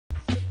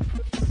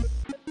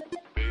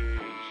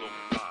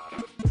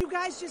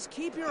guys just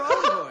keep your own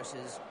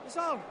horses? This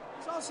all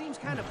seems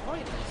kind of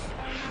pointless.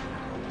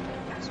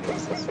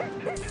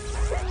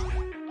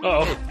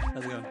 Uh-oh. Hey,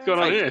 how's it going? What's going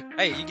on here?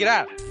 Hey, you get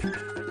out.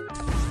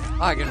 Oh,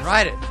 I can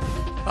ride it.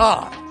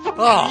 Oh.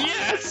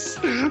 Yes!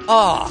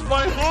 Oh. It's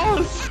my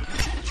horse!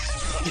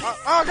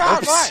 Oh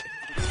God, what?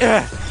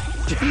 Yeah.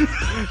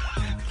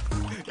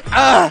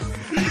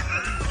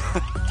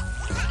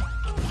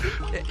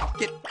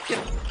 Get.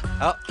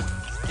 Oh.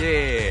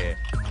 Yeah.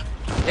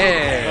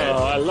 Yeah.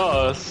 Oh, I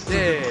lost.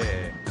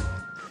 Yeah.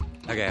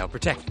 Okay, I'll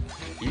protect.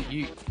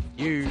 You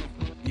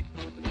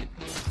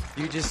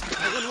just.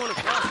 I wouldn't want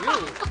to cross you.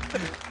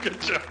 Good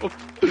job.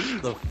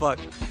 The fuck?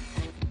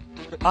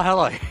 Oh,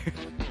 hello.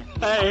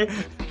 Hey.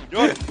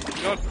 Jordan,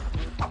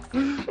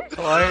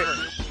 Hello.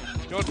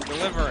 Jordan,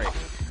 delivery.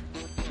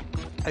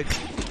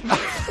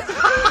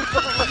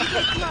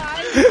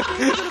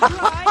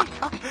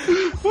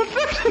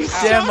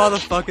 Damn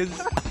motherfuckers.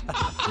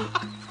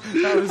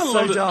 That was I so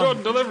love it. dumb.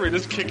 Jordan delivery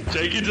just kicked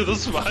Jakey to the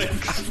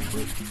spikes.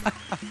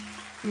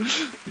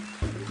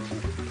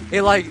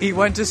 He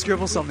went to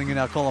scribble something in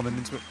our column and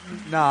then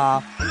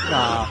nah.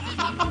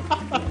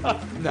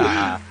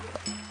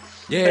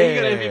 Yeah. How you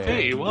get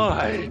MVP?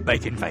 Why?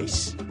 Bacon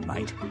face,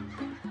 mate.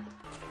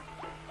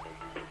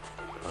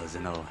 Oh, there's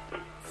another one.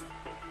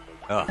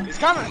 Oh. He's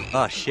coming.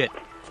 Oh, shit.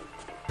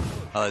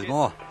 Oh, there's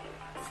more.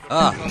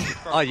 Oh.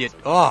 Oh, you.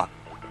 Oh.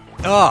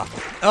 Oh.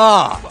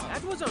 Oh.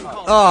 That was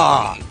uncalled.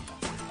 Oh.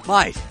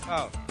 Mate.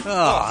 Oh.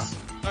 Oh.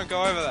 Don't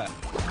go over there.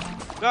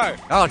 No.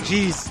 Oh,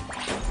 jeez.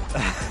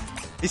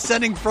 He's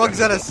sending frogs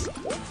at us.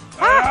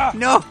 Ah,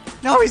 no.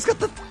 No, he's got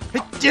the...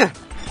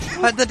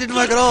 That didn't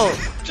work at all.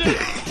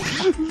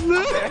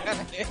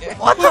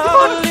 What the fuck?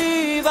 I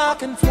believe I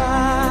can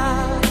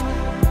fly.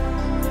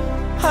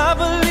 I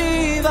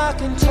believe I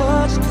can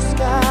touch the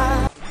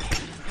sky.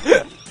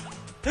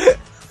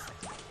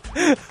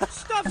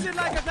 Stuffs it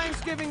like a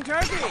Thanksgiving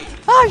turkey.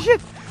 Oh, shit.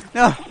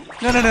 No.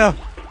 No.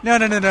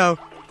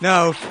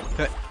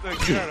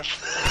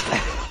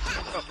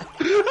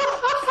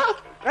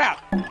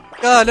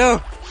 Oh,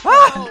 no.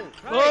 Ah!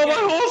 Oh, my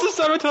horse is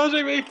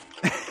sabotaging me.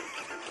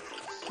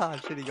 Oh,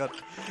 shit, he got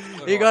it.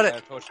 He got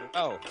it.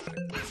 Oh.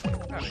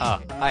 Oh,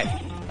 hi.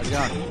 How's it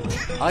going?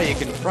 Oh, you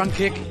can front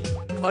kick?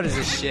 What is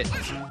this shit?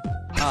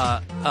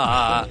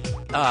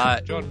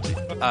 Jordan.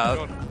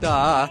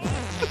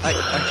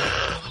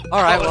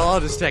 Alright, well, I'll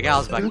just take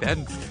ours back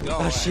then. Go Oh,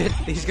 away. shit,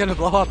 he's gonna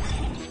blow up.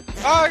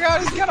 Oh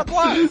God, he's gonna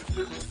blow.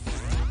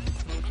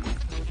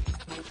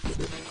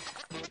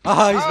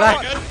 Oh, he's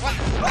back.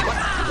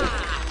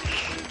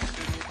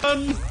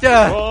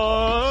 Yeah.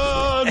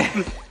 Run.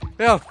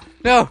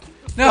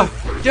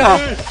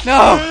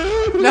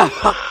 No.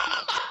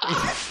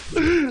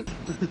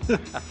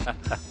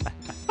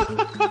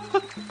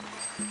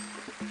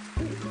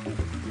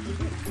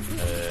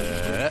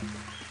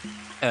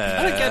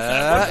 I don't get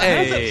that.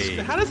 Hey.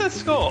 How does that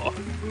score?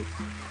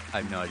 I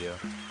have no idea.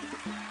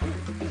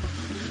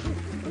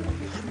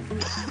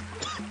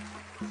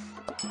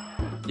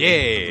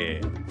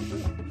 Yeah.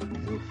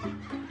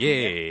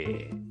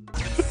 A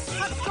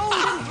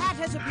golden hat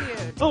has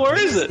appeared. Oh, where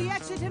is it? The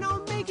exit and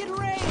I'll make it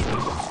rain.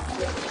 Oh,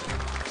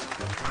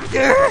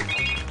 shit.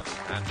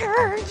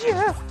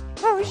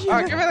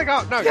 Oh, give me the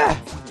go. No. Yeah.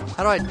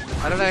 How do I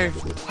don't know.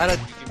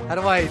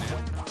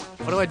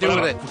 What do I do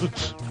with it?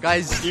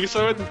 Guys, You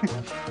saw it?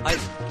 I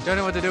don't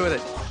know what to do with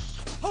it.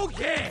 Oh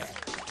yeah.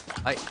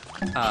 Hey.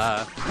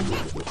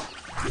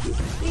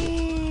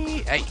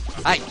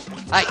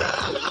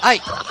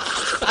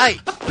 I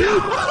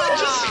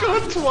just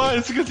scored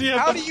twice because you had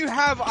How do you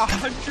have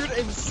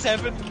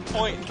 107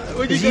 points?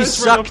 When You ran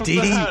suck, off with Dee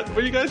the Dee. hat-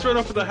 When you guys ran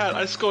off with the hat,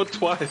 I scored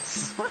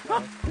twice.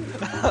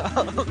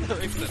 That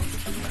makes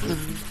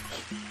sense.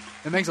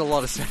 It makes a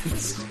lot of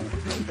sense.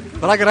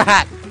 But I got a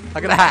hat.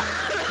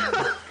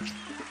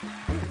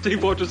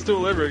 Teamboard just do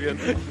all over again.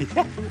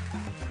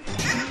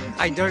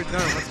 I don't know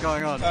what's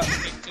going on. Me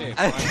too.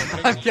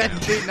 I'm getting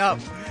beaten up.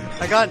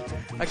 I can't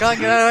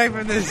get away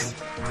from this.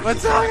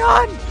 What's going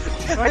on?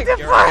 What the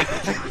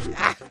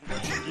fuck?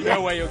 You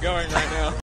know where you're going right now.